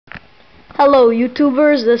Hello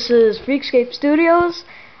YouTubers, this is FreakscapeStudios.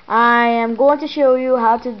 I am going to show you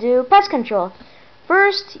how to do pest control.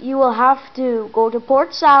 First, you will have to go to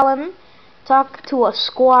Port Salim, talk to a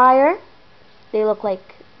squire, they look like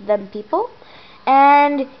them people,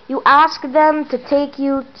 and you ask them to take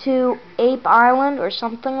you to Ape Island or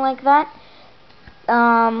something like that.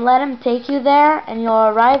 Let them take you there and you'll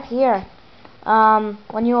arrive here.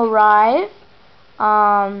 When you arrive,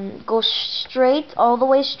 go straight, all the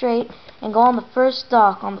way straight, and go on the first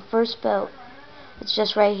dock, on the first boat. It's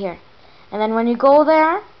just right here. And then when you go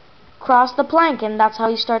there, cross the plank, and that's how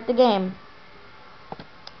you start the game.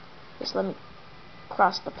 Just let me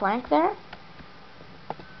cross the plank there.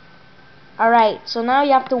 Alright, so now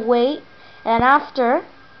you have to wait, and after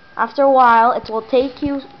a while, it will take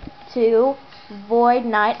you to Void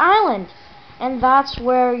Night Island. And that's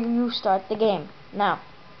where you start the game. Now,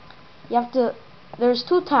 you have to, there's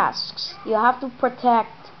two tasks. You have to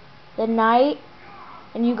protect the knight,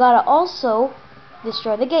 and you gotta also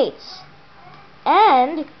destroy the gates.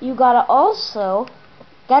 And you gotta also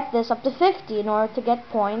get this up to 50 in order to get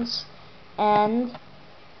points and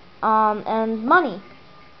money.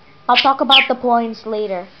 I'll talk about the points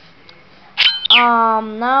later.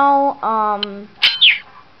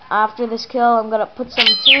 After this kill, I'm gonna put some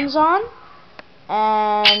tunes on,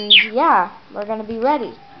 and yeah, we're gonna be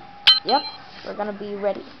ready. Yep, we're gonna be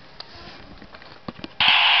ready.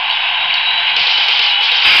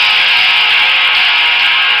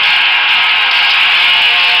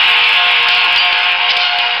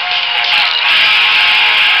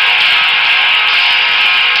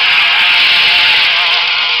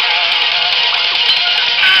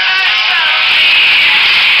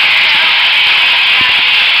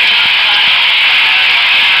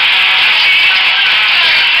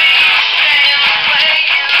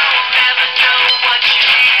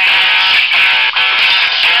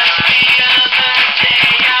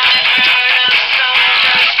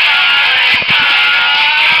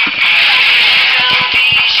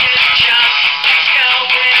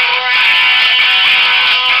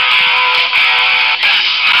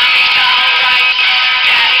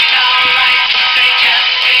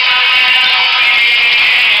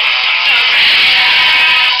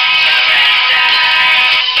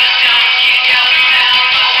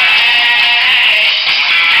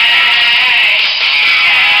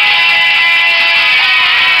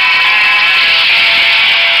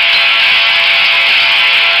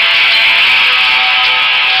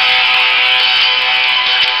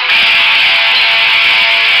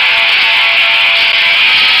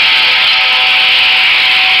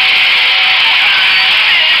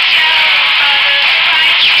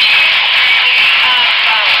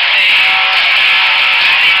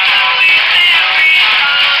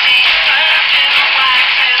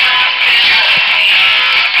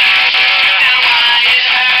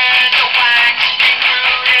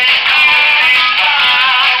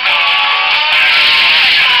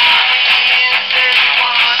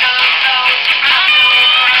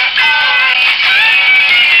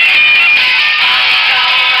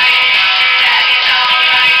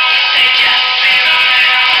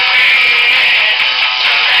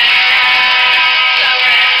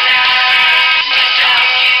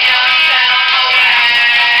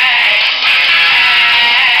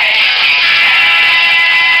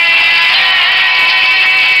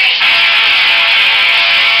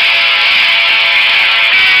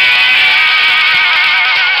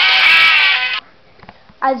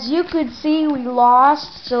 As you could see, we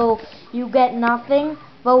lost, so you get nothing.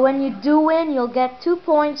 But when you do win, you'll get 2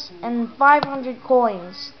 points and 500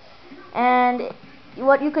 coins. And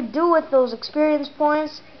what you could do with those experience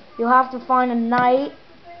points, you'll have to find a knight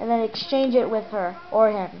and then exchange it with her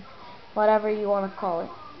or him, whatever you want to call it.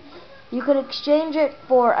 You could exchange it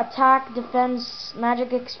for attack, defense,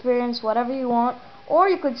 magic experience, whatever you want, or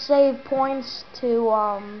you could save points to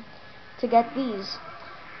get these.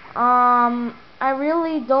 I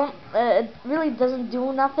really don't, it really doesn't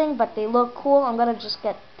do nothing, but they look cool. I'm gonna just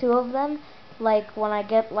get 2 of them, like when I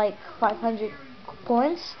get like 500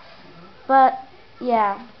 points. But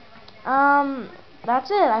yeah, that's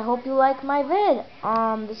it. I hope you like my vid.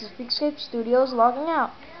 This is FreakscapeStudios logging out.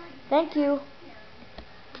 Thank you.